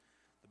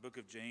book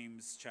of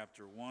James,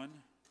 chapter 1.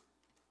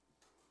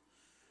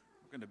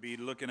 We're going to be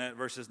looking at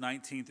verses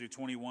 19 through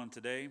 21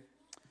 today.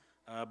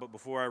 But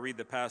before I read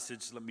the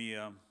passage, let me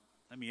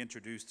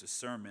introduce the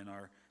sermon,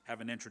 or have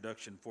an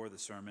introduction for the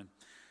sermon.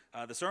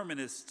 The sermon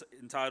is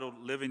entitled,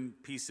 Living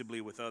Peaceably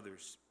with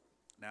Others.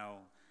 Now,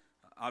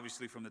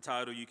 obviously from the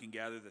title, you can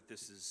gather that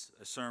this is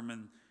a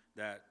sermon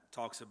that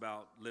talks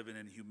about living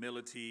in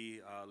humility,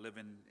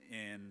 living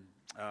in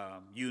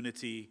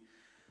unity.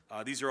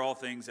 These are all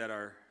things that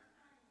are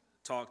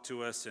taught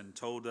to us and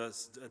told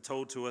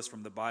to us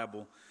from the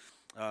Bible.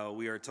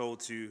 We are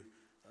told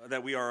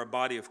that we are a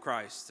body of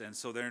Christ, and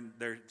so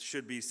there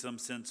should be some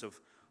sense of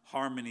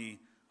harmony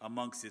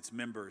amongst its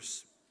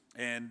members.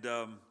 And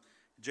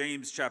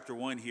James chapter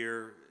 1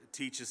 here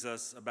teaches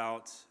us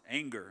about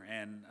anger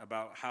and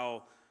about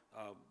how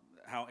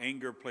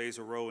anger plays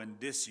a role in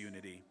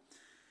disunity.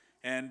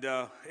 And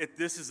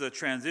this is a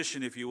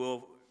transition, if you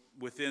will,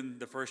 within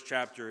the first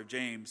chapter of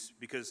James,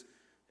 because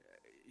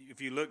if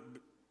you look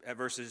at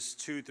verses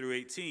 2 through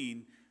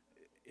 18,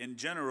 in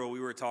general, we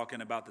were talking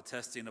about the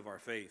testing of our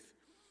faith.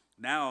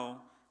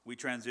 Now we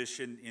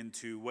transition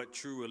into what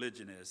true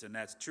religion is, and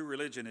that's true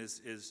religion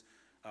is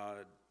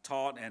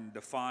taught and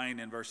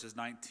defined in verses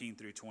 19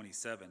 through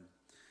 27.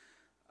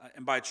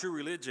 And by true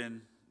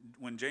religion,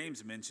 when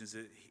James mentions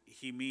it,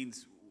 he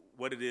means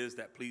what it is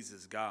that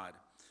pleases God.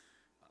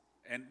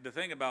 And the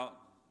thing about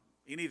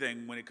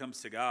anything when it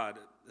comes to God,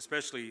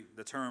 especially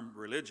the term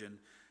religion,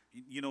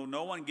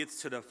 no one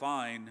gets to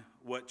define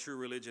what true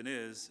religion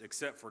is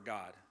except for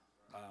God.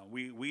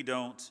 We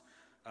don't,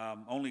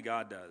 only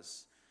God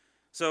does.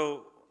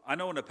 So I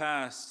know in the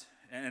past,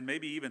 and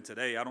maybe even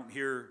today, I don't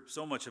hear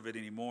so much of it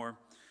anymore,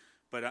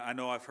 but I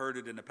know I've heard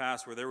it in the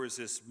past where there was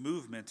this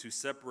movement to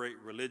separate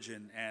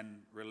religion and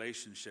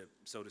relationship,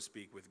 so to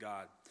speak, with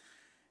God.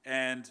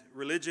 And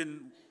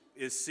religion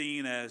is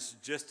seen as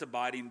just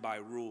abiding by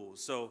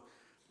rules. So,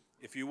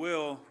 if you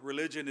will,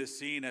 religion is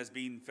seen as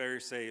being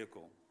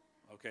pharisaical,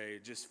 okay,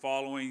 just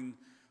following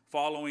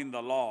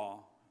the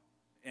law.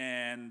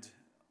 And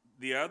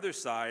the other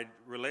side,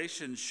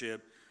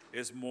 relationship,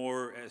 is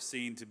more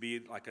seen to be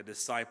like a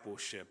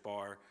discipleship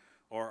or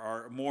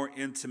a more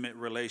intimate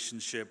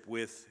relationship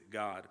with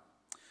God.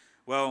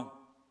 Well,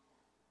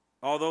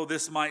 although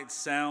this might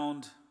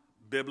sound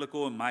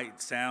biblical and might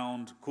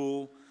sound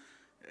cool,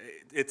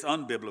 it's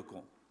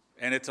unbiblical.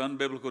 And it's an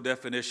unbiblical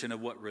definition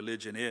of what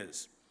religion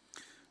is.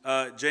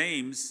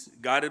 James,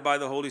 guided by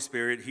the Holy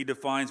Spirit, he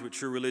defines what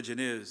true religion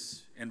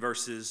is in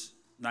verses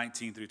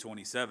 19 through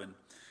 27.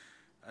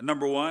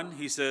 Number one,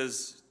 he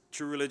says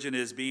true religion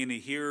is being a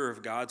hearer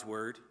of God's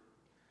word.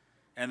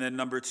 And then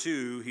number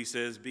two, he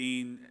says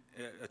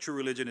a true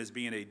religion is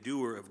being a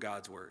doer of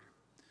God's word.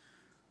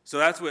 So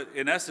that's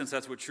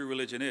what true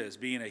religion is,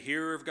 being a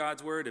hearer of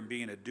God's word and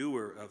being a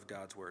doer of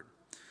God's word.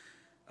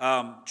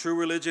 True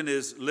religion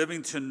is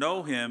living to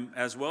know him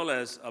as well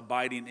as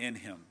abiding in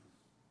him.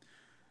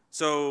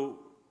 So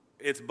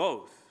it's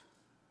both.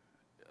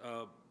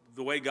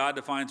 The way God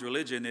defines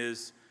religion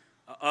is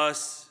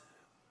us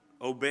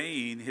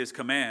obeying his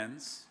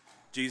commands.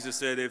 Jesus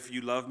said, if you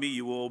love me,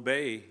 you will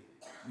obey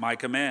my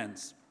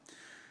commands.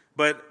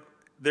 But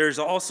there's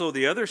also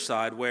the other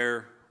side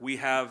where we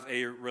have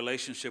a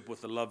relationship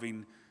with a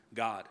loving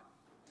God.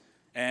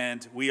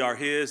 And we are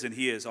his and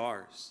he is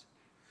ours.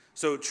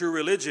 So true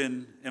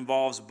religion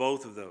involves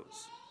both of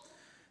those.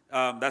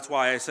 That's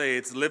why I say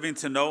it's living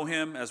to know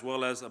him as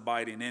well as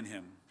abiding in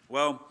him.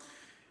 Well,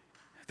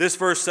 this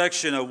first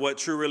section of what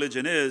true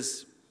religion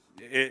is,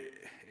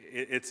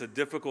 it's a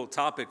difficult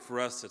topic for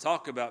us to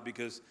talk about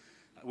because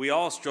we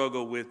all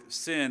struggle with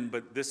sin,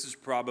 but this is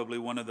probably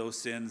one of those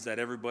sins that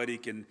everybody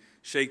can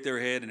shake their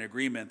head in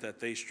agreement that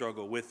they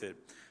struggle with it.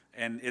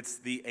 And it's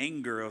the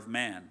anger of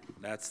man.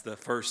 That's the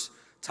first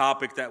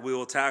topic that we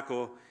will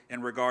tackle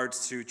in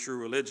regards to true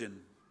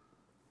religion.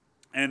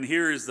 And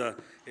here is the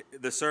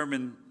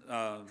sermon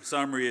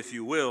summary, if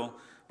you will.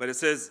 But it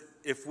says,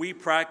 if we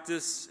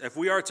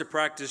are to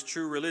practice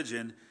true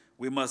religion,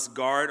 we must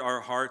guard our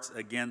hearts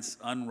against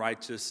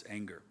unrighteous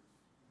anger.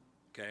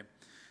 Okay?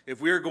 If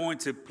we are going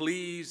to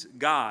please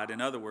God, in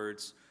other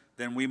words,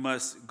 then we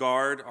must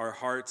guard our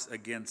hearts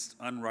against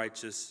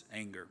unrighteous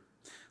anger.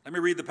 Let me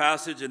read the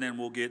passage and then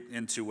we'll get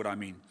into what I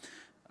mean.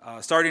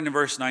 Starting in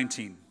verse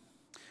 19.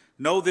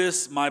 Know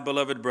this, my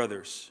beloved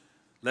brothers.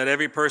 Let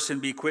every person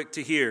be quick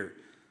to hear,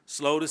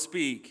 slow to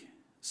speak,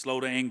 slow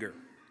to anger.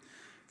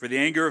 For the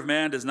anger of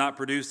man does not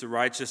produce the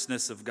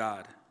righteousness of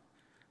God.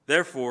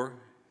 Therefore,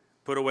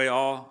 put away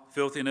all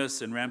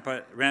filthiness and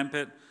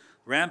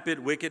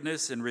rampant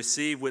wickedness, and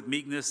receive with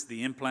meekness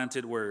the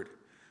implanted word,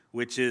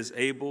 which is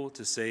able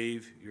to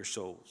save your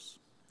souls.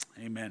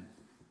 Amen.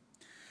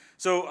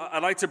 So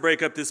I'd like to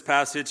break up this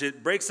passage.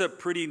 It breaks up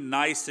pretty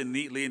nice and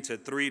neatly into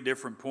three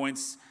different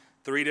points.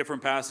 Three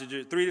different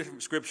passages, three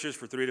different scriptures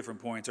for three different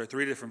points, or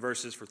three different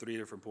verses for three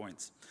different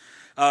points.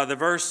 The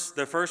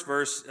first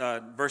verse,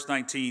 verse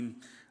 19,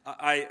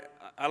 I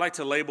like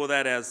to label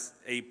that as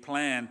a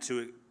plan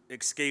to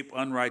escape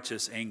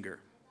unrighteous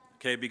anger.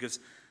 Okay, because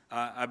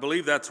I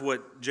believe that's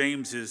what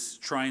James is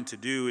trying to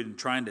do and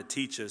trying to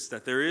teach us,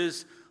 that there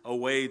is a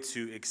way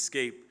to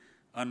escape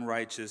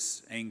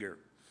unrighteous anger.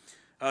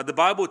 The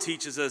Bible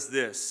teaches us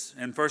this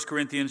in 1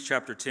 Corinthians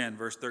chapter 10,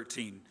 verse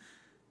 13.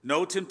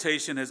 No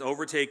temptation has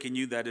overtaken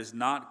you that is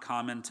not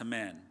common to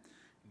man.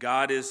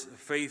 God is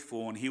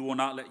faithful, and he will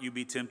not let you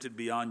be tempted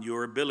beyond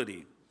your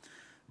ability.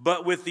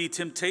 But with the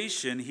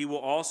temptation, he will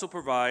also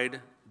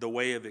provide the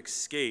way of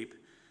escape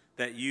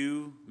that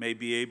you may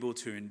be able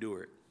to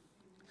endure it.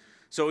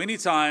 So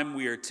anytime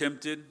we are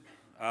tempted,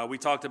 we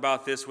talked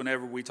about this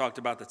whenever we talked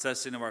about the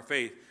testing of our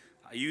faith.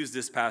 I used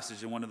this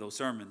passage in one of those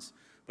sermons.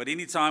 But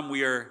anytime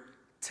we are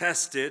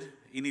tested,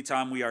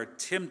 anytime we are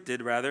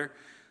tempted, rather,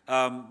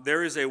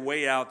 there is a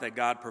way out that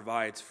God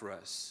provides for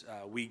us.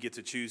 We get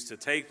to choose to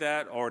take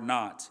that or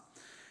not.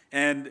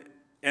 And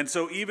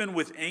so even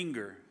with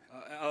anger,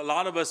 a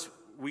lot of us,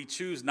 we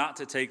choose not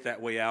to take that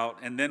way out,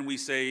 and then we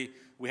say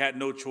we had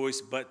no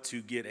choice but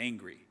to get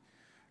angry.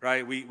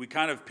 Right? We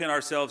kind of pin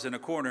ourselves in a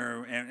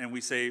corner and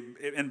we say,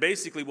 and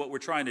basically what we're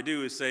trying to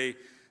do is say,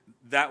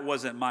 that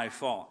wasn't my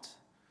fault.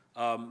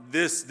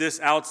 This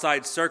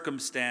outside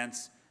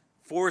circumstance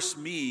forced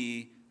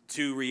me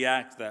to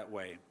react that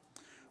way.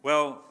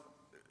 Well,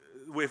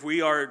 if we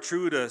are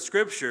true to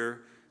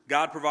Scripture,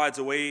 God provides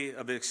a way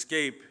of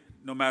escape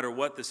no matter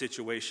what the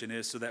situation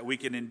is so that we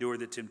can endure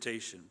the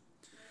temptation.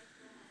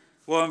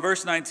 Well, in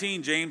verse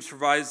 19, James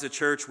provides the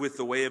church with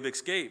the way of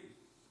escape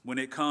when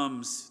it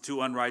comes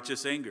to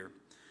unrighteous anger.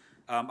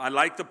 I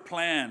like the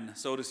plan,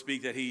 so to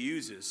speak, that he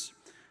uses.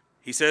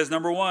 He says,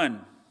 number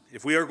one,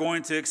 if we are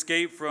going to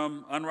escape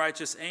from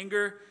unrighteous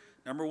anger,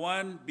 number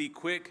one, be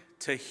quick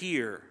to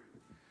hear.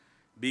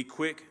 Be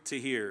quick to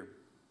hear.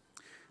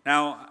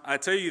 Now, I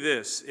tell you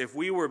this, if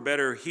we were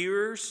better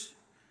hearers,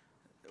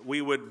 we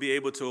would be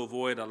able to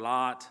avoid a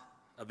lot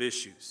of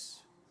issues.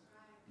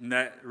 And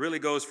that really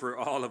goes for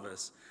all of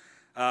us.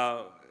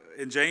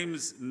 And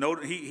James,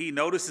 he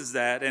notices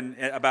that and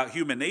about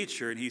human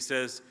nature, and he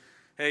says,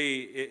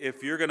 hey,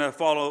 if you're going to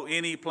follow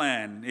any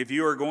plan, if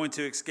you are going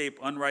to escape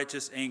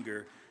unrighteous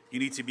anger, you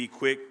need to be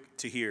quick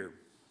to hear.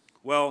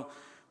 Well,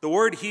 the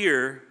word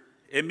hear,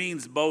 it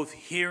means both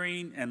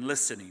hearing and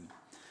listening.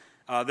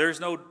 There's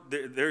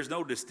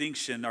no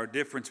distinction or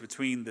difference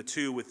between the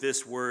two with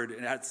this word,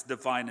 and that's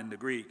defined in the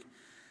Greek.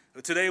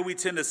 Today we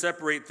tend to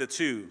separate the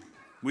two.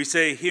 We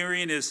say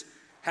hearing is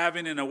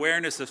having an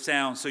awareness of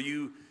sound, so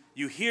you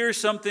hear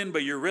something,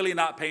 but you're really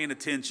not paying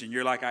attention.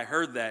 You're like, I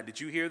heard that.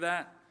 Did you hear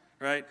that?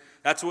 Right?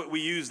 That's what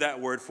we use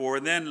that word for.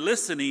 And then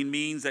listening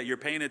means that you're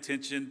paying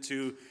attention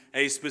to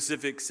a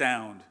specific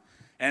sound.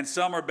 And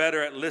some are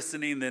better at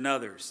listening than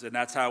others. And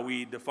that's how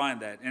we define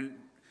that. And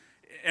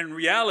in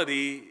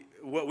reality,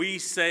 what we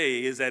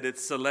say is that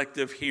it's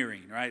selective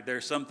hearing, right?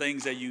 There's some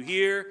things that you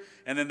hear,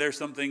 and then there's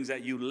some things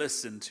that you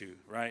listen to,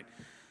 right?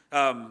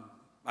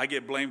 I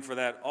get blamed for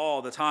that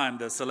all the time,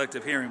 the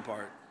selective hearing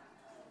part.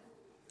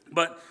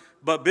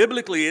 But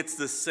biblically, it's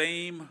the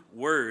same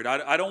word.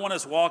 I don't want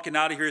us walking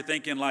out of here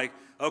thinking like,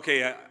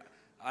 okay,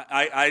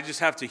 I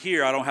just have to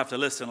hear, I don't have to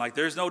listen. Like,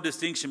 there's no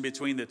distinction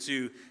between the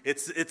two.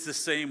 It's the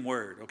same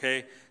word,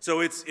 okay?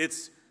 So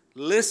it's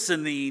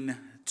listening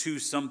to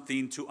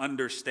something to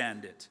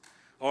understand it.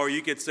 Or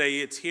you could say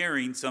it's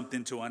hearing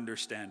something to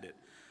understand it.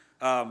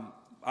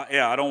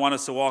 I don't want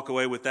us to walk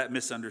away with that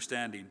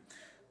misunderstanding.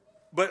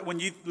 But when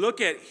you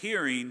look at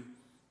hearing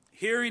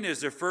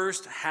is the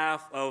first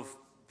half of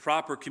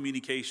proper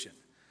communication.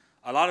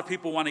 A lot of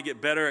people want to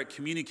get better at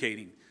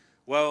communicating.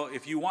 Well,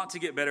 if you want to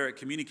get better at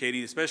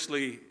communicating,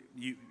 especially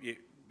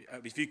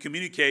if you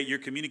communicate, you're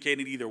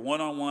communicating either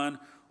one-on-one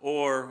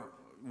or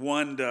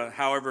one to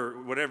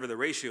whatever the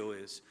ratio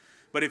is.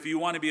 But if you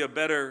want to be a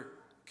better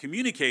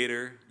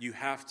communicator, you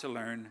have to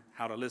learn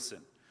how to listen.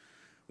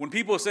 When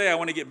people say, I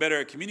want to get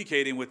better at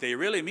communicating, what they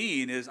really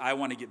mean is, I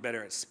want to get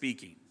better at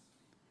speaking.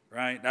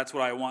 Right? That's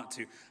what I want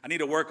to. I need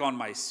to work on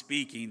my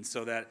speaking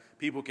so that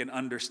people can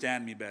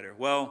understand me better.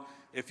 Well,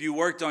 if you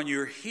worked on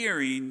your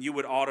hearing, you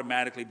would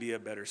automatically be a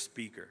better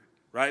speaker,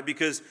 right?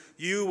 Because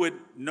you would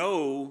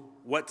know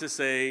what to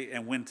say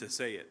and when to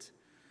say it.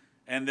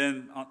 And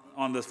then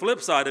on the flip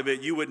side of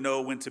it, you would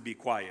know when to be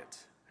quiet,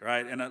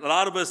 right? And a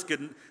lot of us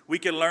can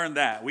learn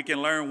that. We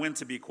can learn when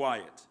to be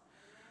quiet.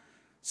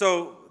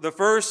 So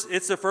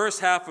it's the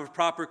first half of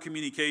proper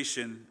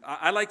communication.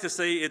 I like to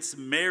say it's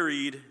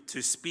married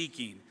to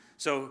speaking.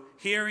 So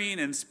hearing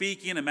and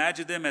speaking,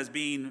 imagine them as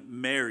being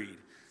married.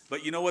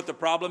 But you know what the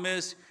problem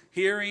is?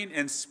 Hearing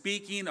and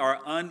speaking are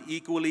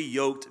unequally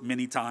yoked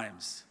many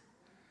times,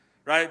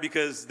 right?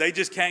 Because they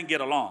just can't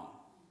get along.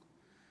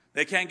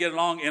 They can't get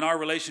along in our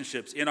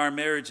relationships, in our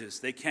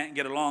marriages. They can't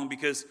get along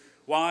because,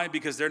 why?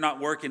 Because they're not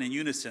working in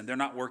unison. They're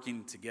not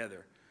working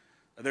together.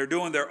 They're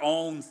doing their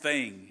own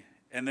thing.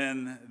 And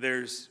then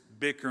there's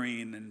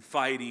bickering and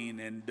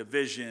fighting and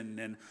division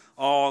and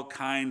all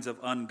kinds of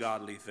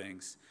ungodly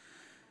things.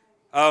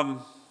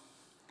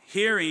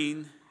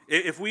 Hearing,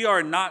 if we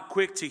are not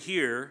quick to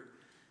hear,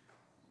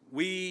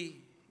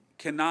 we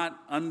cannot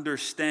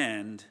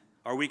understand,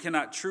 or we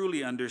cannot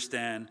truly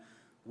understand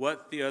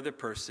what the other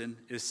person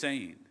is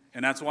saying.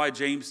 And that's why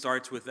James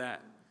starts with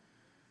that.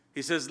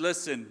 He says,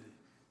 listen,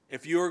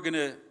 if you're going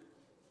to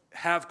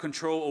have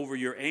control over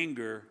your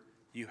anger,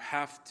 you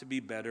have to be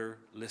better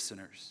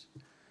listeners.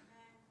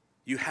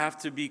 You have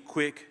to be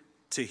quick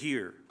to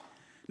hear.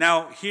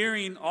 Now,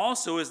 hearing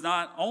also is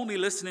not only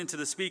listening to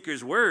the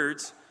speaker's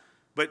words,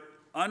 but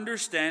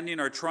understanding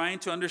or trying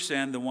to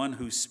understand the one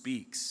who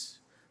speaks.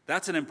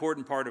 That's an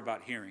important part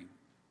about hearing.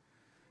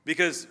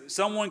 Because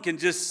someone can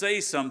just say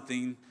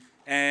something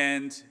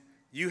and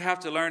you have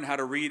to learn how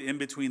to read in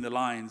between the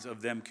lines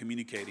of them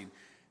communicating.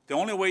 The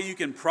only way you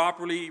can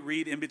properly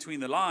read in between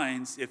the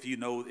lines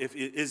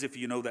is if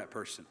you know that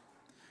person.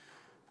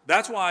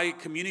 That's why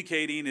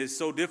communicating is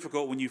so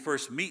difficult when you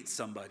first meet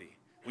somebody.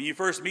 When you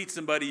first meet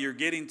somebody, you're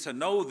getting to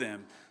know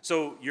them.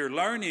 So you're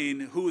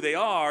learning who they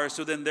are,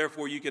 so then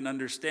therefore you can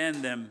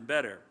understand them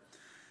better.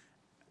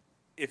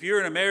 If you're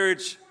in a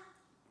marriage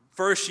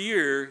first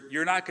year,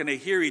 you're not going to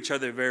hear each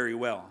other very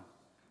well.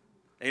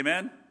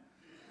 Amen?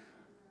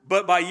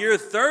 But by year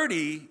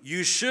 30,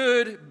 you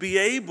should be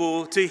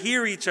able to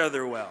hear each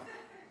other well.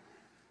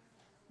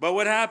 But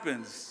what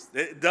happens?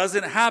 It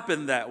doesn't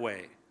happen that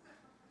way.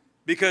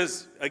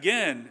 Because,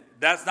 again,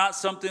 that's not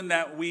something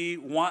that we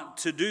want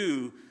to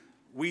do.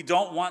 We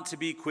don't want to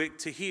be quick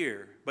to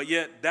hear, but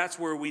yet that's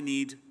where we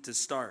need to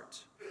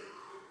start.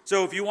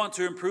 So if you want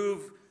to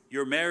improve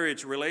your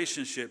marriage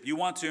relationship, you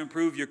want to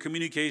improve your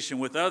communication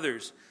with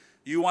others,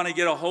 you want to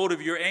get a hold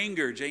of your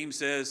anger, James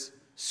says,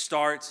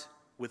 start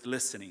with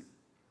listening.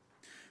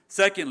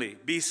 Secondly,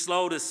 be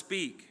slow to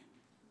speak.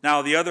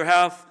 Now, the other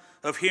half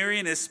of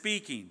hearing is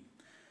speaking.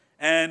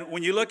 And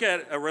when you look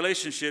at a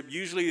relationship,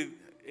 usually,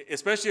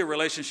 especially a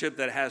relationship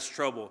that has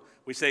trouble,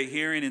 we say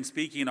hearing and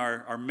speaking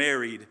are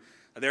married.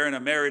 They're in a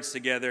marriage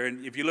together.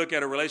 And if you look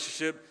at a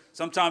relationship,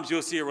 sometimes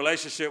you'll see a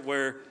relationship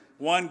where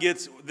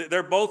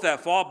they're both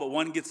at fault, but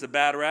one gets the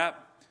bad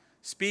rap.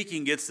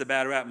 Speaking gets the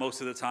bad rap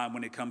most of the time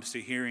when it comes to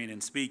hearing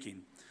and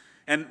speaking.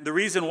 And the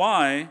reason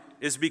why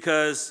is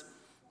because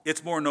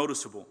it's more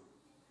noticeable.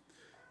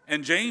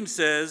 And James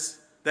says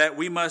that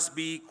we must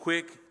be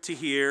quick to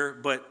hear,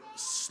 but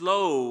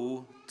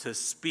slow to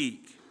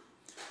speak.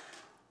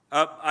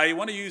 I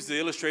want to use the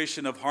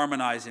illustration of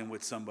harmonizing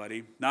with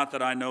somebody. Not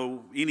that I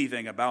know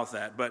anything about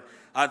that, but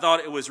I thought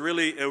it was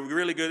really a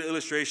really good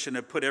illustration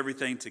to put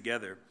everything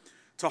together.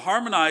 To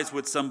harmonize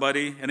with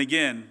somebody, and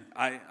again,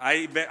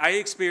 I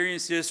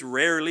experience this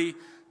rarely,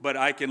 but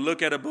I can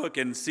look at a book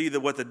and see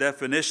what the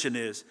definition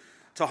is.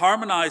 To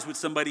harmonize with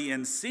somebody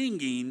in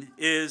singing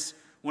is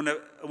when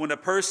a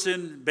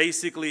person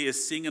basically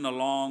is singing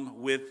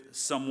along with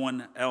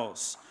someone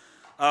else.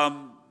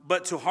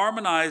 But to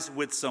harmonize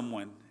with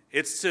someone,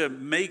 it's to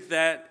make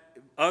that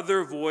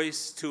other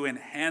voice, to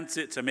enhance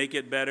it, to make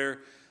it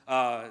better,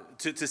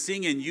 to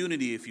sing in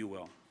unity, if you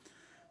will.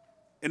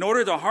 In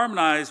order to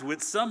harmonize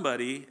with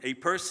somebody, a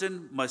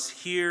person must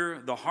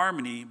hear the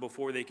harmony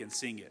before they can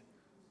sing it,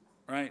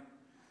 right?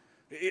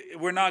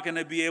 We're not going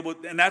to be able,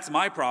 and that's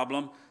my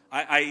problem.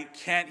 I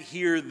can't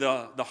hear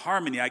the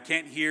harmony. I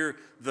can't hear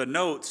the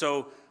note.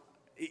 So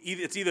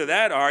it's either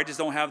that or I just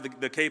don't have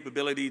the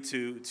capability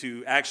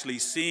to actually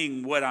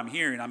sing what I'm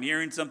hearing. I'm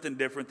hearing something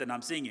different than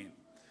I'm singing.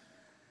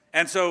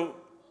 And so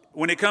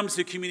when it comes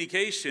to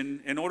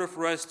communication, in order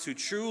for us to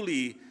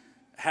truly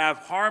have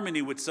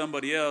harmony with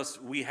somebody else,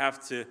 we have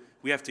to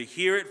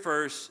hear it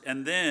first,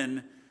 and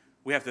then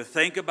we have to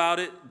think about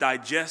it,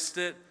 digest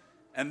it,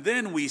 and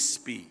then we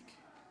speak.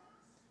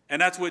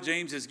 And that's what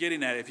James is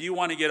getting at. If you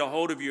want to get a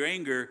hold of your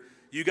anger,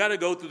 you got to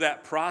go through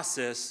that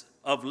process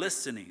of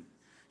listening.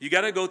 You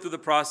got to go through the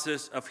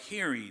process of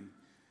hearing.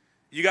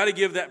 You got to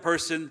give that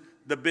person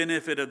the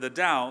benefit of the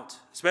doubt,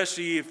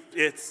 especially if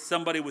it's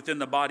somebody within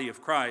the body of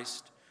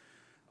Christ.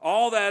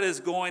 All that is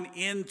going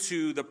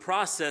into the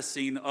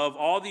processing of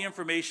all the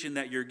information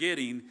that you're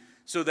getting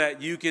so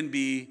that you can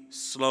be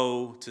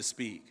slow to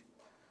speak.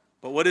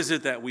 But what is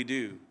it that we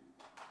do?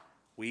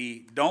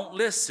 We don't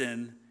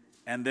listen,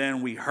 and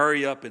then we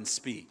hurry up and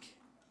speak.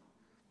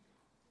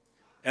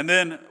 And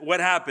then what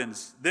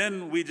happens?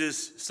 Then we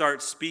just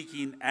start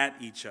speaking at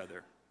each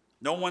other.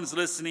 No one's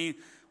listening.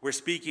 We're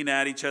speaking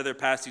at each other,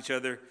 past each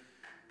other.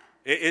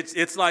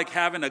 It's like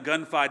having a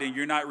gunfight and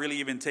you're not really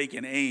even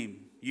taking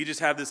aim. You just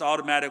have this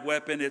automatic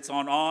weapon. It's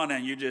on,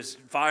 and you're just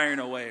firing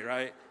away,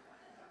 right?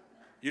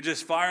 You're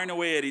just firing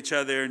away at each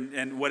other,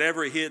 and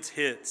whatever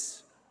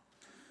hits.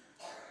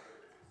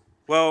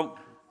 Well,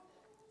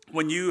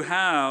 when you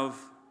have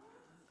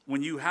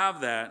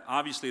that,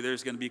 obviously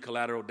there's going to be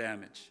collateral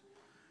damage.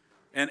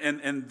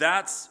 And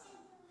that's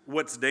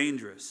what's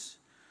dangerous.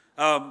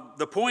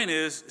 The point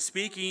is,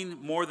 speaking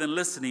more than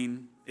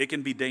listening, it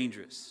can be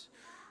dangerous.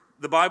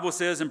 The Bible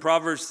says in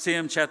Proverbs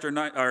 10, chapter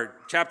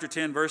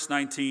 10, verse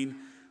 19,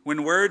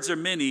 when words are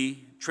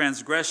many,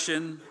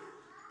 transgression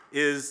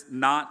is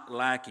not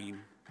lacking,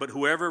 but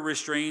whoever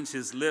restrains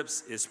his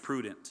lips is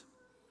prudent.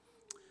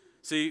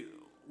 See,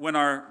 when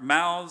our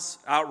mouths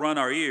outrun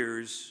our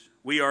ears,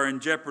 we are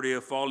in jeopardy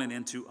of falling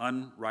into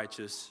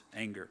unrighteous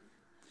anger.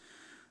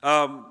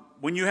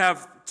 When you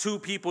have two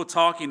people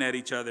talking at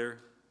each other,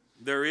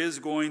 there is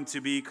going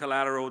to be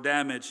collateral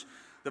damage.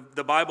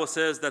 The Bible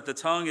says that the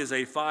tongue is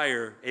a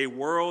fire, a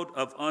world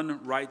of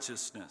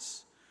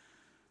unrighteousness.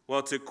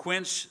 Well, to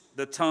quench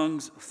the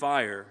tongue's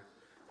fire,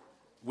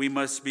 we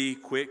must be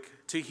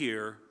quick to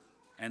hear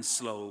and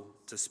slow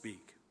to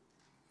speak.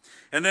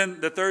 And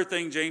then the third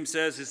thing James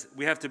says is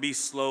we have to be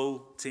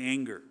slow to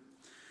anger.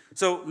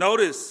 So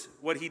notice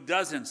what he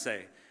doesn't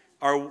say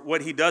or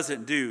what he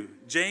doesn't do.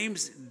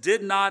 James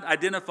did not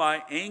identify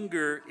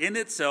anger in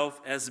itself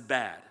as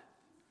bad.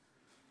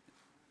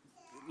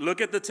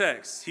 Look at the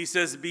text. He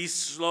says, be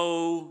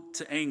slow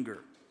to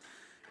anger.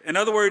 In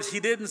other words, he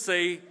didn't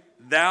say,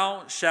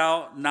 thou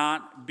shalt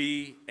not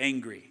be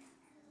angry.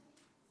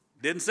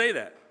 Didn't say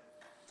that.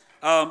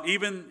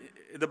 Even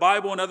the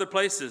Bible and other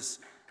places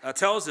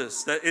tells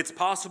us that it's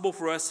possible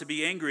for us to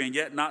be angry and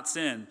yet not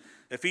sin.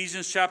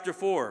 Ephesians chapter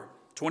 4,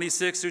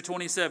 26 through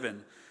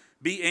 27.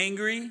 Be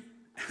angry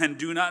and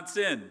do not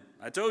sin.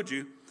 I told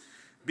you.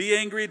 Be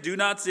angry, do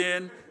not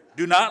sin.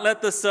 Do not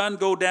let the sun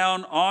go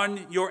down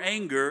on your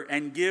anger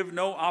and give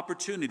no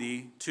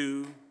opportunity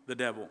to the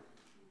devil.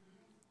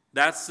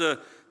 That's the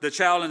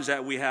challenge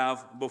that we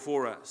have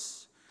before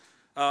us.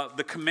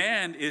 The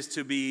command is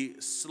to be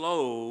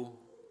slow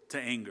to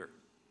anger.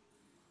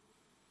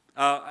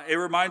 It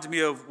reminds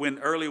me of when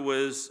Early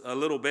was a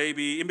little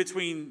baby. In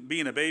between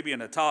being a baby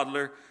and a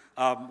toddler,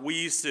 we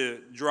used to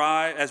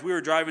drive. As we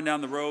were driving down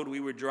the road, we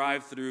would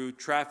drive through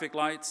traffic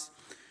lights.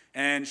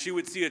 And she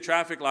would see a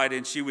traffic light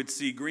and she would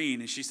see green.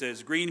 And she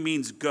says, green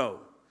means go,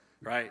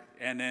 right?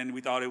 And then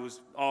we thought it was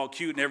all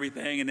cute and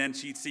everything. And then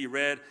she'd see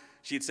red.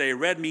 She'd say,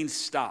 red means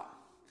stop.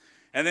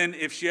 And then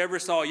if she ever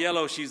saw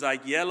yellow, she's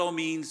like, yellow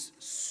means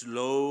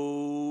slow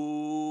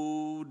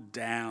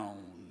down.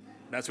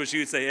 That's what she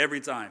would say every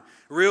time.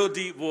 Real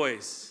deep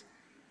voice.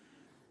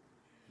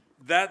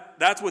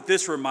 That's what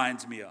this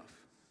reminds me of,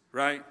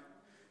 right?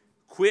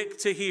 Quick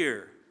to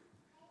hear,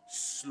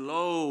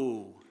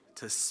 slow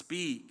to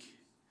speak,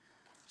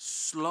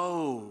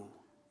 slow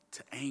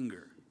to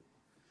anger.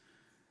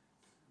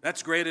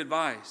 That's great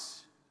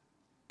advice,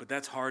 but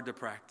that's hard to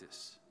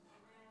practice.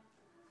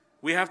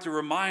 We have to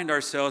remind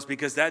ourselves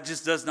because that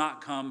just does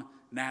not come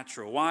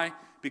natural. Why?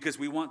 Because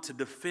we want to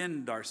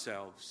defend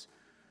ourselves.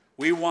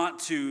 We want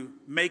to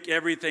make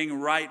everything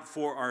right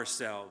for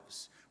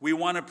ourselves. We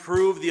want to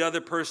prove the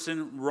other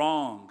person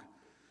wrong.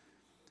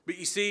 But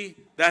you see,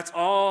 that's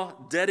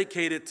all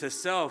dedicated to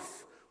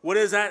self. What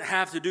does that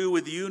have to do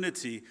with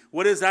unity?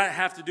 What does that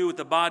have to do with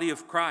the body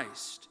of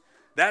Christ?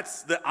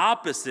 That's the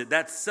opposite.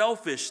 That's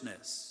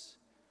selfishness.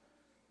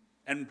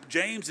 And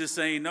James is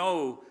saying,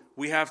 no,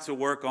 we have to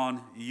work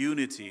on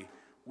unity.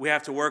 We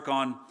have to work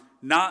on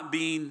not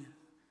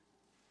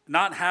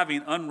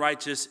having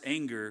unrighteous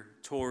anger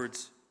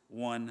towards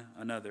one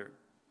another.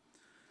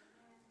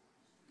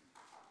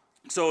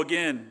 So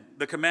again,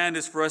 the command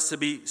is for us to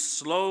be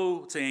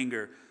slow to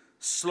anger.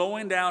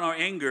 Slowing down our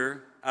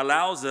anger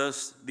allows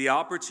us the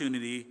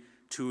opportunity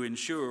to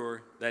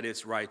ensure that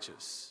it's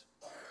righteous.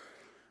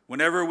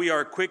 Whenever we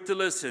are quick to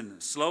listen,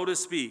 slow to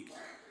speak,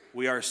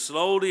 we are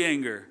slow to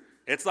anger.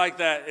 It's like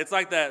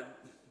that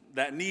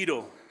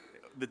needle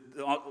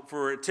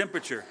for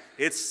temperature.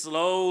 It's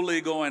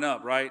slowly going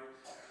up, right?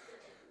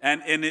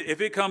 And if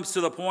it comes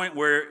to the point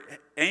where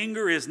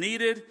anger is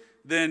needed,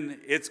 then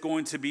it's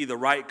going to be the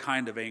right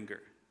kind of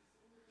anger.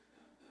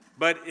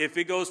 But if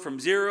it goes from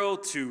 0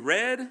 to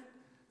red,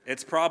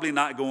 it's probably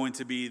not going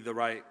to be the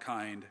right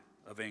kind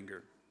of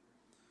anger.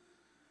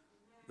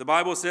 The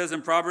Bible says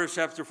in Proverbs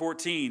chapter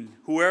 14,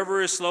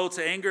 whoever is slow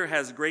to anger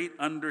has great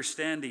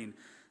understanding,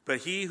 but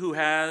he who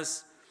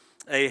has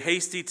a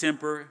hasty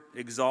temper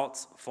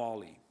exalts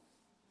folly.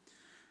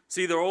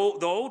 See, the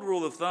old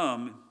rule of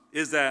thumb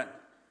is that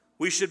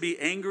we should be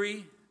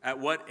angry at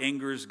what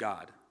angers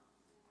God.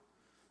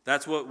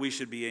 That's what we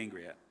should be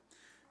angry at.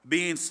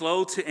 Being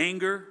slow to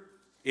anger,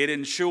 it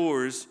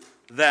ensures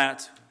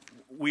that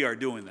we are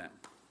doing that.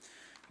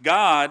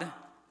 God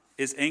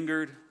is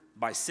angered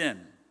by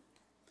sin,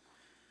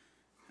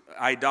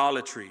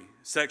 idolatry,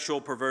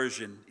 sexual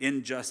perversion,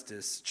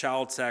 injustice,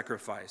 child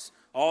sacrifice,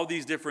 all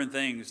these different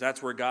things.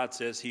 That's where God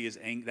says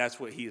that's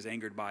what he is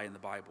angered by in the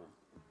Bible.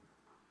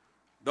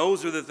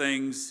 Those are the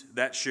things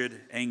that should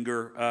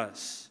anger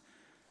us.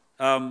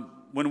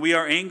 When we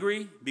are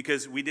angry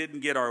because we didn't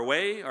get our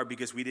way or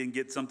because we didn't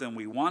get something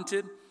we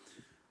wanted,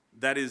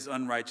 that is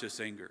unrighteous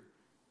anger.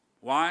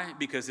 Why?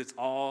 Because it's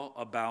all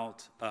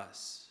about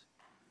us.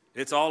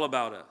 It's all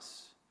about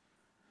us.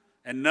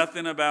 And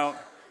nothing about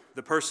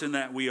the person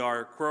that we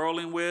are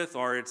quarreling with,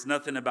 or it's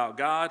nothing about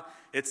God.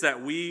 It's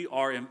that we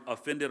are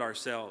offended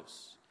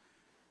ourselves.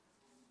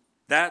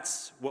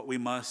 That's what we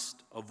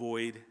must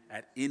avoid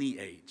at any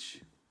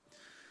age.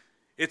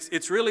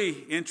 It's really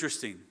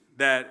interesting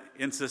that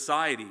in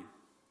society,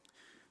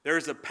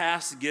 there's a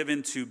pass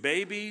given to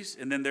babies,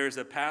 and then there's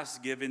a pass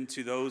given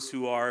to those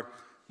who are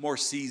more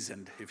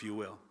seasoned, if you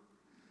will.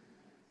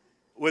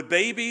 With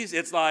babies,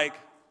 it's like,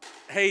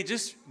 hey,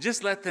 just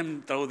let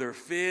them throw their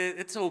fit.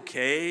 It's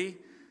okay.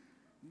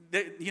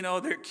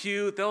 They're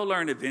cute. They'll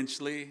learn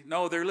eventually.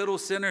 No, they're little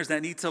sinners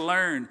that need to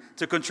learn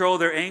to control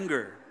their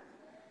anger.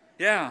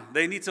 Yeah,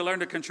 they need to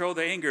learn to control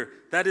their anger.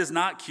 That is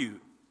not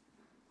cute,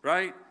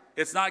 right?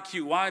 It's not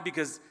cute. Why?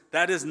 Because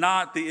that is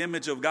not the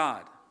image of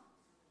God,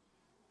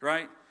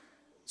 right?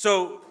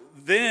 So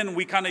then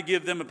we kind of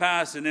give them a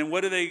pass, and then what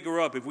do they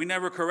grow up? If we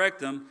never correct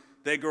them,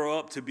 they grow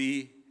up to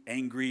be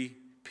angry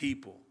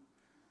people.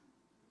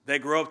 They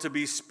grow up to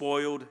be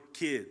spoiled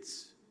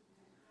kids.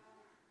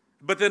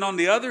 But then on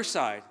the other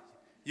side,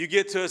 you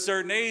get to a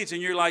certain age and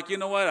you're like, you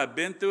know what? I've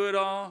been through it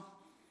all.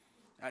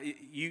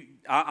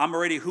 I'm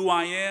already who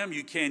I am.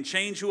 You can't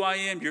change who I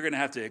am. You're going to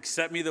have to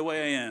accept me the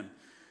way I am.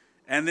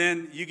 And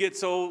then you get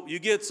so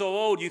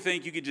old, you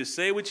think you could just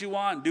say what you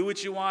want, do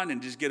what you want,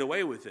 and just get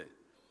away with it.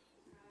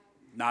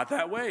 Not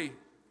that way,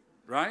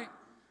 right?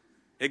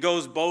 It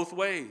goes both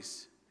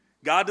ways.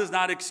 God does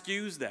not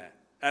excuse that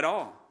at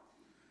all.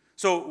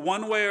 So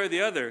one way or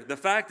the other, the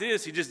fact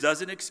is he just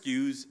doesn't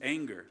excuse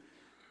anger.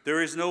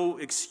 There is no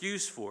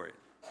excuse for it.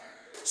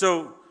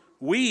 So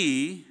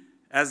we,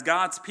 as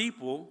God's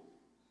people,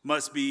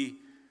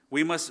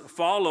 we must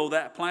follow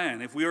that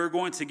plan. If we are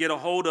going to get a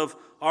hold of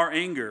our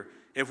anger,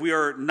 if we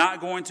are not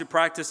going to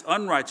practice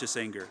unrighteous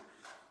anger,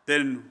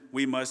 then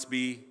we must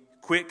be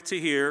quick to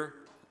hear,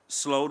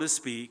 slow to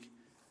speak,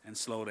 and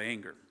slow to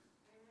anger.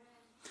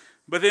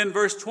 But then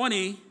verse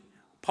 20,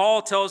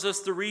 Paul tells us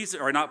the reason,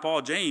 or not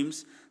Paul,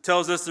 James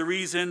tells us the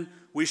reason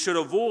we should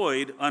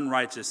avoid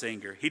unrighteous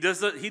anger.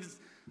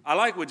 I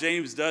like what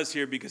James does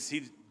here because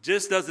he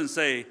just doesn't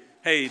say,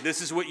 hey, this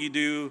is what you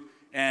do,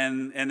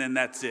 and then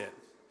that's it.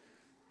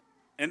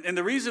 And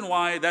the reason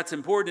why that's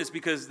important is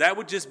because that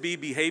would just be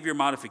behavior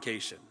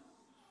modification.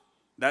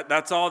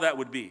 That's all that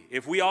would be.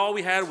 If all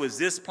we had was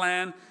this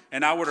plan,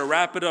 and I were to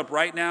wrap it up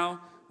right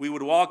now, we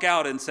would walk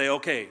out and say,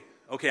 okay,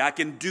 I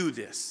can do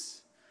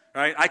this,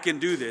 right? I can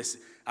do this.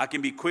 I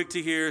can be quick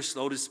to hear,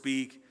 slow to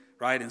speak,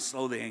 right, and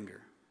slow to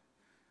anger.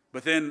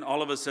 But then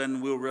all of a sudden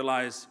we'll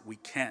realize we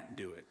can't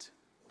do it.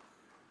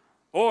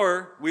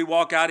 Or we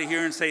walk out of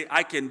here and say,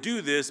 I can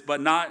do this, but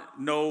not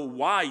know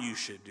why you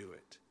should do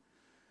it.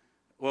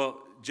 Well,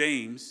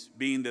 James,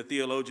 being the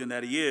theologian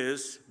that he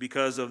is,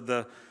 because of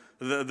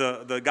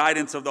the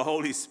guidance of the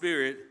Holy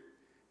Spirit,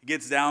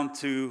 gets down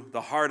to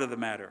the heart of the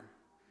matter.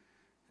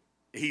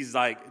 He's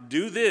like,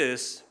 do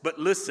this, but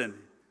listen,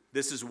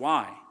 this is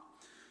why.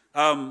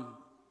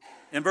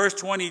 In verse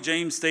 20,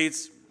 James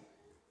states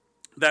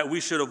that we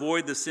should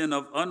avoid the sin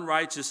of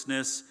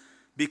unrighteousness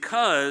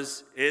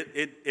because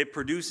it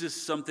produces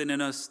something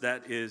in us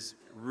that is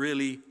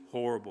really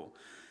horrible.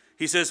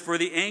 He says, for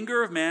the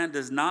anger of man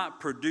does not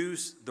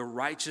produce the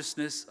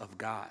righteousness of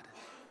God.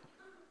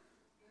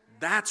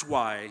 That's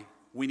why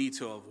we need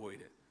to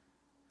avoid it.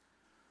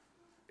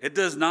 It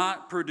does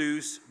not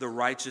produce the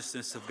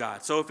righteousness of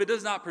God. So if it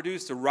does not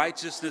produce the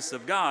righteousness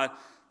of God,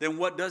 then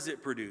what does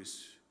it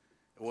produce?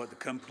 Well, the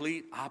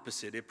complete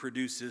opposite. It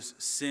produces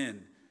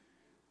sin.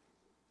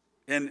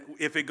 And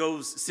if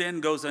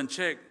sin goes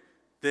unchecked,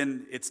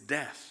 then it's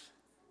death,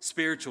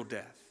 spiritual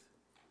death.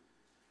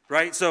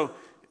 Right? So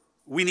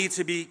we need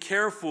to be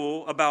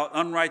careful about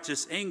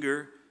unrighteous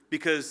anger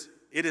because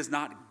it is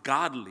not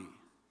godly.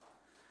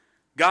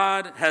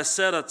 God has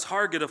set a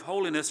target of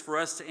holiness for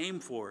us to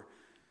aim for.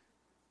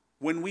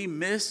 When we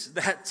miss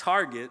that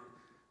target,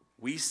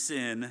 we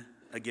sin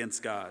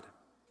against God.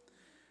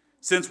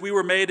 Since we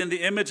were made in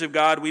the image of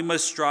God, we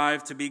must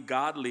strive to be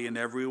godly in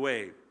every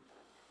way.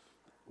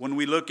 When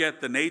we look at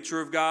the nature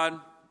of God,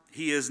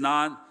 he is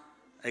not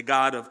a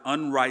God of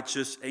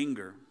unrighteous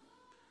anger.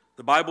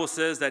 The Bible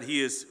says that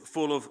he is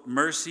full of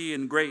mercy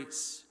and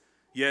grace,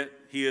 yet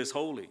he is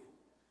holy.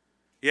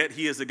 Yet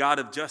he is a God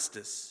of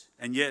justice,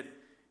 and yet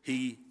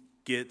he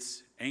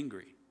gets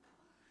angry.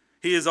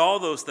 He is all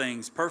those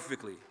things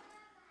perfectly.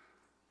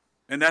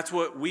 And that's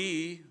what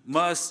we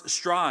must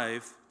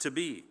strive to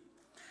be.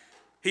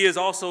 He is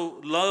also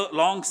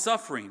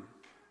long-suffering.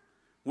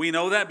 We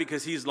know that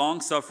because he's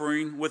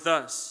long-suffering with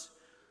us.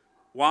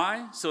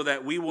 Why? So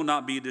that we will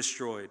not be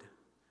destroyed.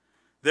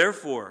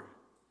 Therefore,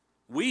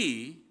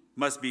 we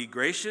must be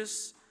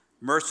gracious,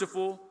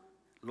 merciful,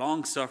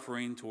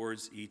 long-suffering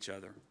towards each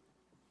other.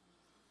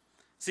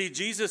 See,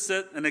 Jesus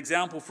set an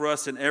example for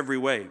us in every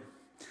way.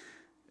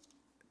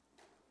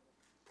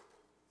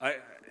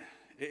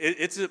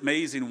 It's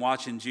amazing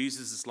watching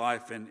Jesus'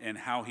 life and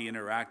how he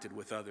interacted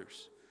with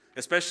others,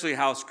 especially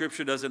how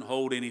Scripture doesn't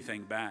hold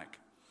anything back.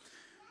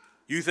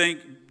 You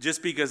think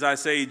just because I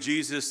say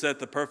Jesus set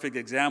the perfect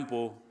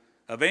example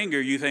of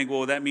anger, you think,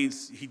 well, that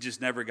means he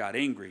just never got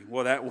angry.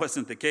 Well, that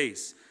wasn't the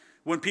case.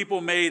 When people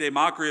made a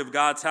mockery of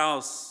God's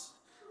house,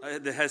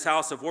 his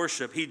house of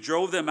worship, he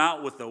drove them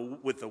out with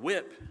a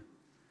whip,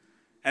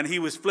 and he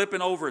was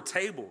flipping over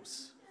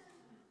tables.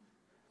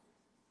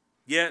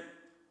 Yet,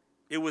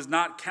 it was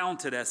not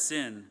counted as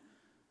sin,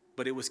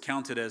 but it was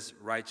counted as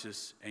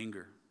righteous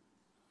anger.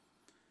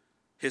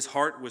 His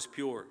heart was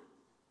pure,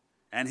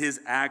 and his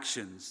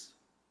actions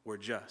were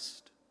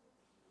just.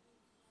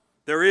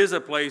 There is a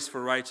place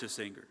for righteous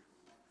anger,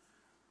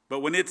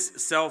 but when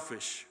it's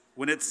selfish,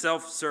 when it's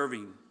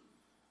self-serving,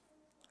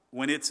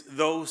 when it's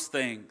those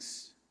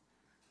things,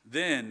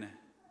 then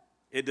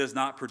it does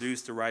not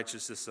produce the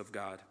righteousness of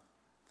God.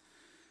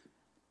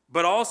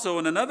 But also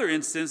in another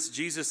instance,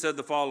 Jesus said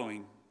the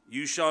following,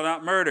 "You shall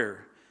not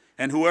murder,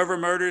 and whoever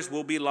murders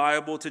will be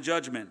liable to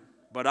judgment.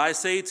 But I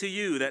say to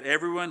you that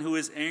everyone who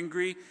is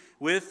angry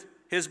with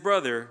his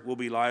brother will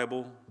be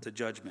liable to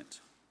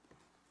judgment."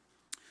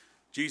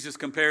 Jesus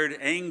compared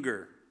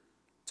anger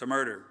to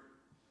murder.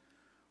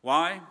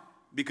 Why?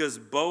 Because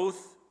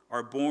both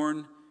are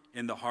born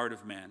in the heart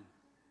of man.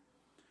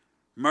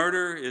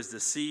 Murder is the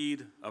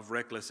seed of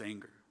reckless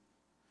anger.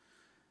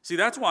 See,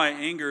 that's why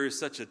anger is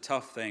such a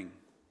tough thing.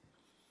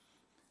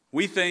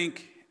 We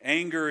think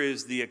anger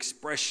is the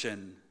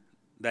expression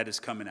that is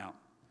coming out.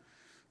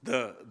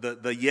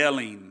 The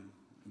yelling,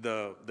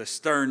 the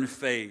stern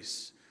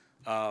face,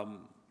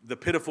 the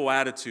pitiful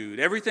attitude,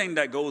 everything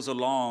that goes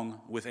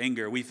along with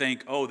anger. We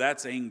think, oh,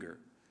 that's anger.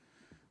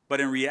 But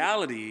in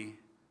reality,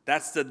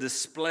 that's the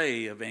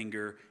display of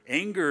anger.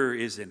 Anger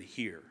is in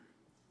here.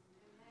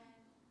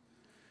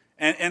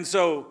 And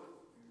so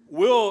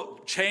we'll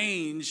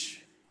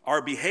change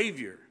our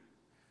behavior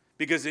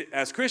because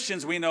as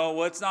Christians, we know,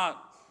 well, it's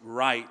not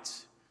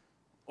right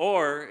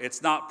or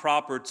it's not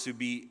proper to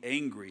be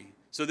angry.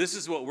 So this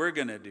is what we're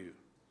going to do.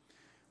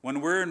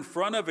 When we're in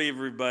front of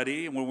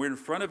everybody and when we're in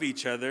front of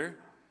each other,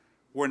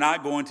 we're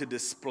not going to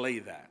display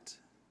that.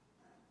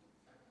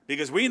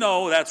 Because we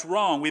know that's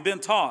wrong. We've been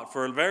taught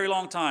for a very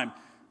long time,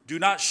 do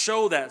not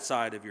show that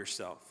side of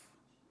yourself.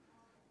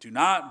 Do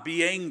not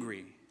be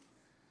angry.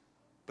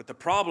 But the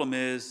problem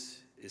is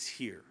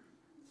here.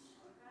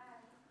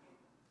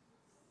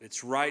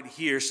 It's right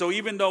here. So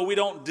even though we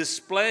don't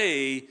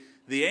display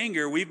the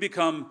anger, we've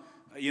become,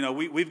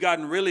 we've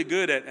gotten really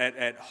good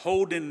at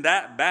holding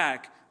that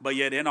back, but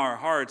yet in our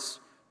hearts,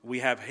 we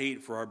have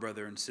hate for our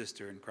brother and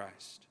sister in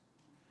Christ.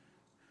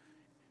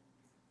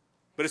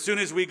 But as soon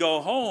as we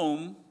go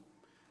home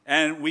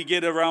and we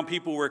get around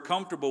people we're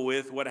comfortable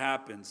with, what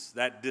happens?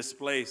 That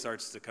display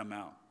starts to come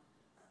out.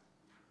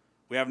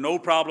 We have no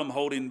problem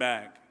holding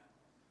back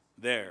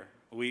there.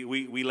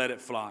 We let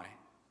it fly.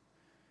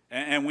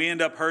 And we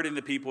end up hurting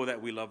the people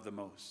that we love the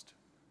most.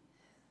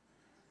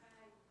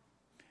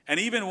 And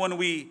even when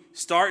we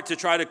start to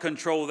try to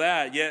control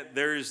that, yet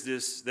there's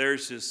this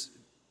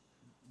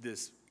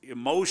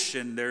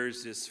emotion,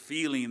 there's this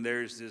feeling,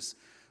 there's this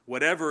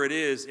whatever it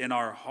is in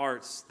our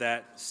hearts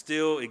that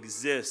still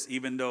exists,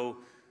 even though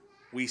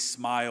we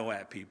smile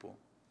at people.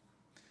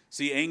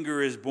 See,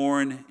 anger is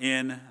born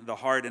in the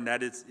heart, and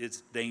that is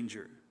its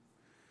danger.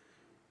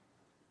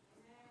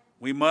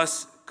 We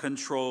must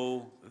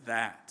control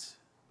that.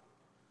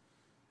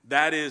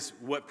 That is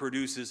what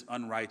produces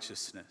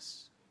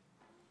unrighteousness.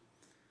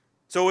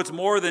 So it's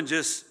more than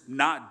just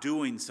not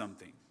doing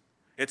something.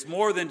 It's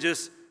more than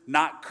just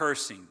not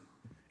cursing.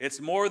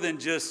 It's more than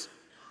just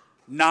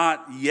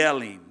not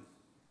yelling.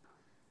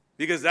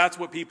 Because that's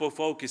what people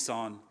focus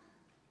on.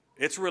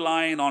 It's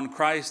relying on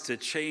Christ to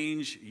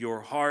change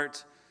your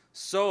heart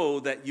so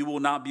that you will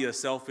not be a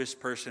selfish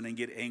person and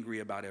get angry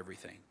about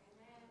everything.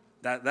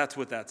 That's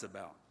what that's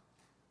about.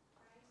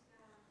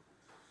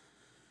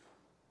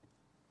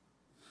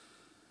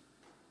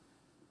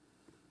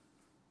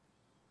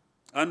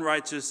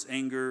 Unrighteous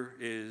anger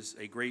is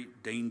a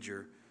great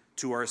danger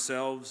to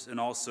ourselves and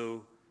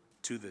also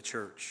to the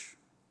church.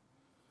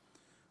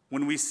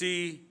 When we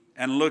see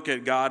and look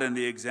at God and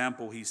the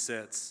example he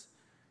sets,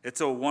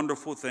 it's a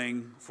wonderful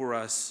thing for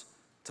us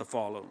to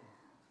follow.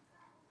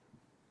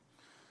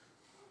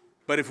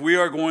 But if we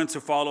are going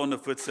to follow in the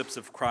footsteps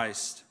of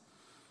Christ,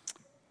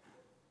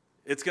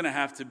 it's going to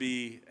have to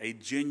be a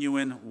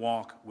genuine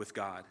walk with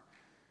God.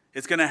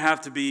 It's going to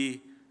have to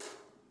be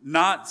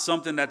not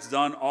something that's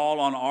done all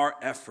on our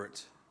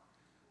effort,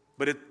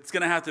 but it's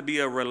going to have to be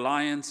a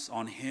reliance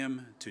on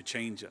him to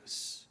change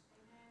us.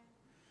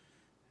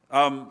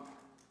 I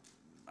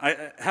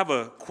have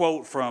a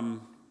quote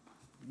from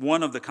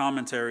one of the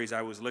commentaries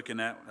I was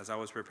looking at as I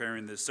was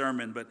preparing this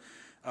sermon, but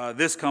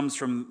this comes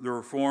from the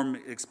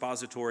Reformed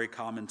Expository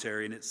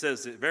Commentary, and it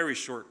says, a very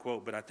short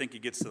quote, but I think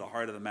it gets to the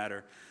heart of the matter.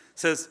 It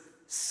says,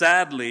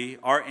 "Sadly,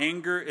 our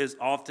anger is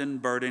often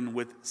burdened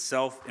with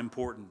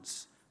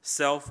self-importance,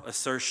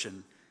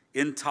 self-assertion,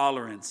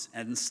 intolerance,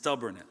 and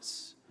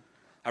stubbornness."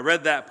 I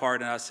read that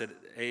part and I said,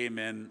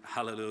 amen,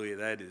 hallelujah,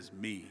 that is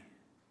me.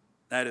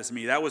 That is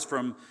me. That was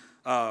from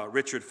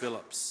Richard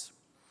Phillips.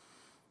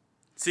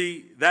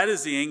 See, that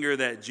is the anger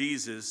that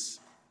Jesus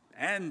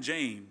and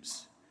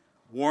James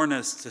warn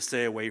us to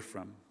stay away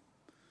from.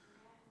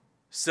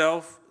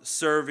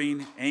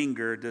 Self-serving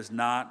anger does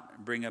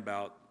not bring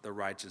about the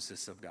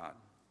righteousness of God.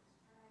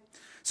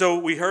 So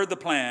we heard the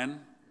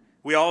plan.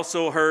 We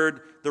also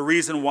heard the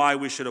reason why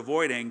we should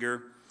avoid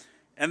anger.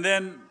 And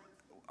then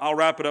I'll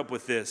wrap it up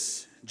with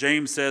this.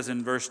 James says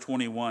in verse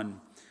 21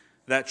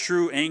 that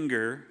true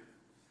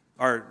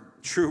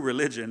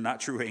religion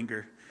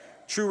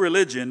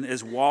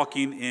is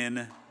walking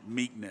in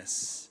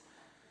meekness.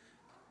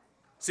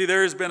 See,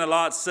 there has been a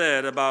lot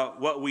said about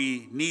what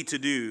we need to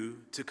do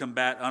to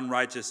combat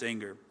unrighteous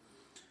anger.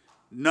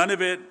 None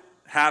of it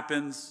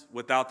happens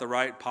without the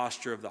right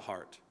posture of the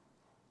heart.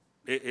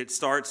 It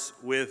starts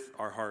with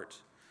our heart.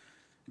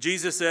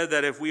 Jesus said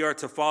that if we are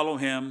to follow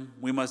him,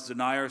 we must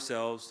deny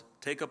ourselves,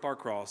 take up our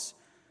cross,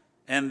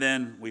 and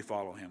then we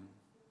follow him.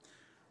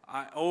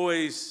 I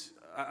always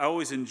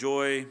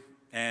enjoy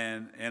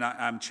and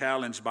I'm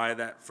challenged by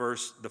the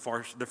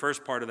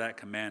first part of that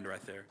command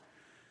right there,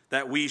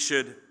 that we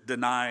should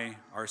deny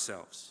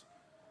ourselves.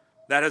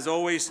 That has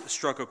always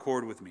struck a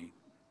chord with me.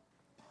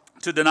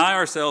 To deny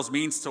ourselves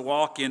means to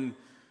walk in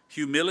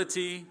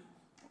humility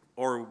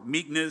or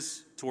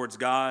meekness towards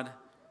God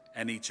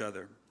and each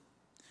other.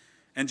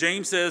 And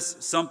James says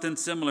something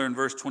similar in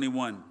verse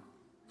 21.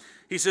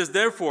 He says,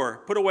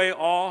 therefore, put away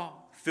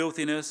all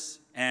filthiness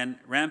and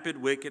rampant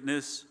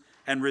wickedness,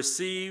 and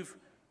receive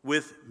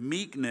with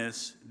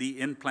meekness the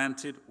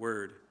implanted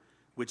word,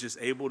 which is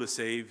able to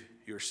save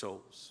your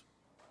souls.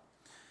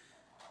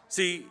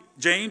 See,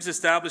 James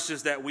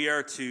establishes that we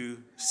are to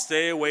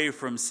stay away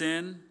from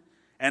sin,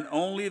 and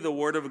only the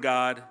Word of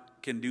God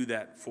can do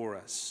that for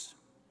us.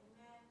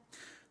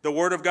 The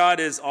Word of God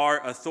is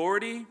our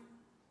authority,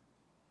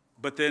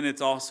 but then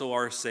it's also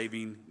our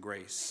saving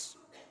grace.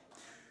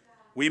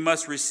 We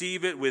must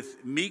receive it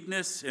with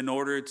meekness in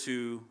order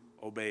to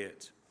obey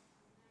it.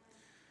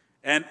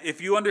 And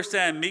if you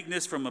understand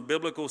meekness from a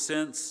biblical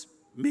sense,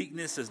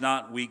 meekness is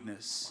not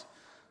weakness.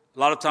 A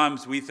lot of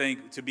times we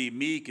think to be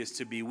meek is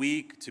to be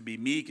weak, to be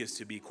meek is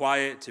to be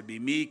quiet, to be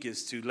meek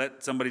is to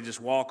let somebody just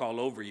walk all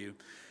over you.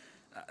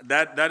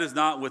 That is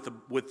not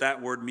what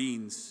that word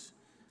means.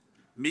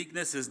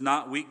 Meekness is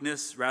not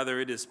weakness, rather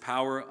it is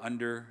power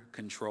under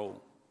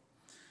control.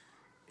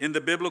 In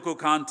the biblical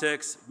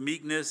context,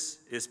 meekness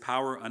is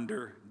power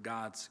under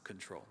God's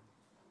control.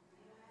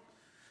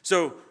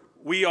 So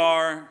we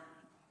are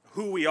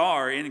who we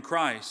are in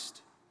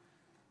Christ,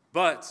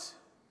 but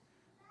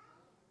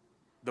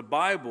the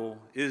Bible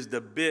is the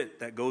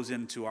bit that goes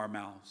into our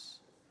mouths.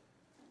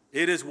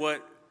 It is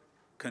what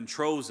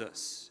controls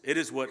us. It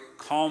is what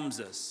calms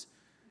us.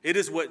 It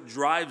is what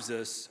drives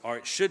us, or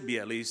it should be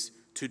at least,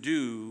 to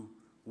do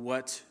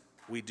what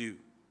we do.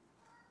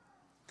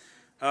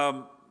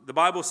 The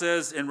Bible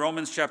says in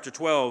Romans chapter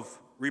 12,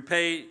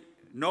 repay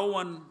no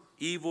one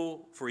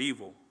evil for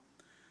evil,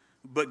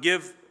 but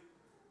give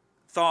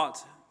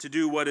thought to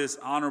do what is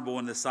honorable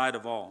in the sight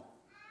of all.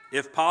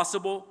 If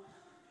possible,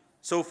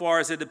 so far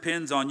as it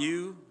depends on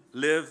you,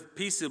 live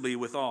peaceably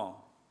with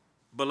all.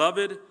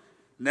 Beloved,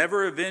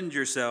 never avenge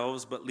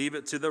yourselves, but leave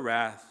it to the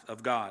wrath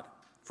of God.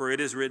 For it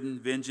is written,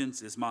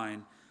 vengeance is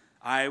mine,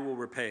 I will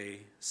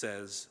repay,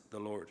 says the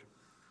Lord.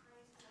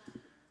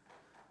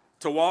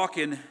 To walk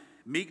in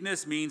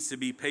meekness means to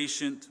be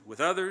patient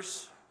with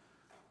others,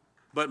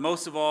 but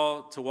most of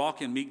all, to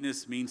walk in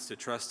meekness means to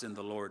trust in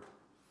the Lord,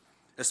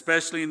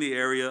 especially in the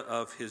area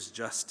of his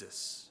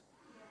justice.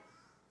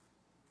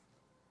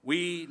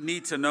 We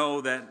need to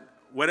know that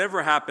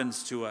whatever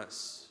happens to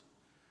us,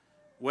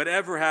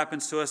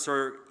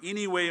 or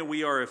any way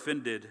we are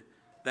offended,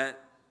 that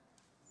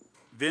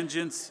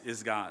vengeance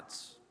is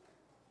God's.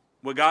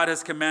 What God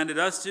has commanded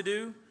us to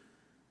do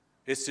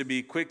is to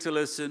be quick to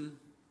listen,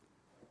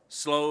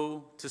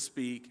 slow to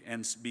speak,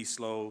 and be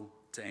slow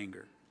to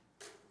anger.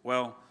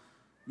 Well,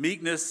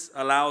 meekness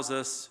allows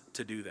us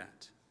to do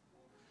that.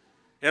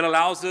 It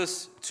allows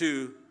us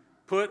to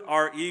check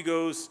our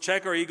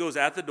egos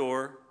at the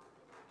door,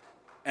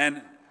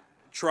 and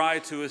try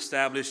to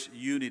establish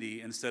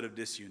unity instead of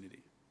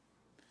disunity.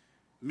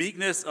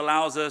 Meekness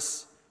allows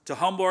us to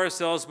humble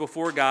ourselves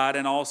before God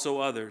and also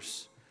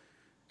others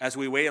as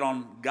we wait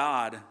on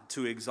God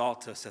to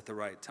exalt us at the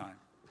right time.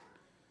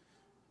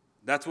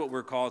 That's what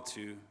we're called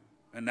to,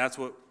 and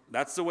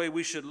that's the way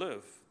we should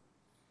live.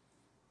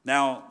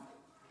 Now,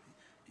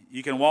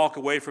 you can walk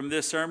away from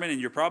this sermon,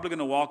 and you're probably going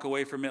to walk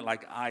away from it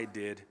like I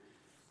did.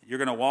 You're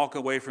going to walk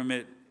away from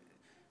it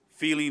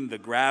feeling the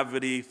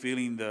gravity,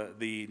 feeling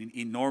the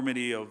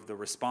enormity of the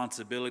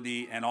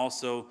responsibility, and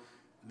also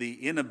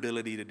the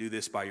inability to do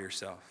this by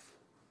yourself.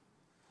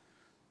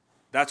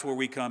 That's where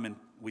we come and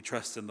we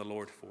trust in the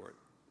Lord for it.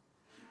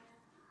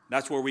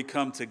 That's where we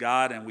come to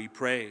God and we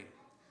pray,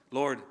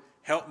 Lord,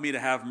 help me to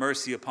have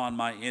mercy upon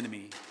my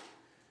enemy.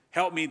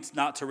 Help me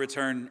not to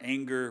return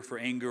anger for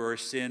anger or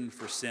sin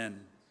for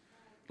sin.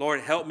 Lord,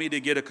 help me to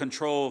get a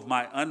control of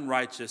my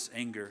unrighteous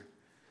anger.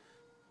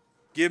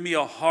 Give me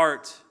a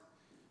heart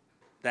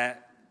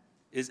that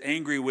is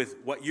angry with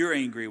what you're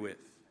angry with.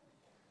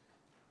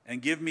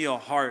 And give me a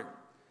heart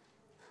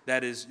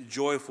that is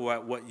joyful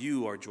at what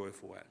you are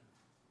joyful at.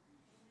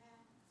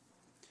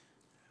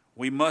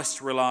 We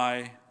must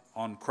rely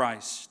on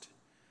Christ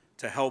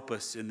to help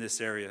us in this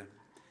area,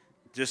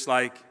 just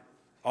like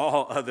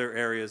all other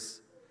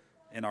areas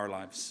in our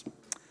lives.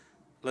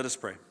 Let us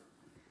pray.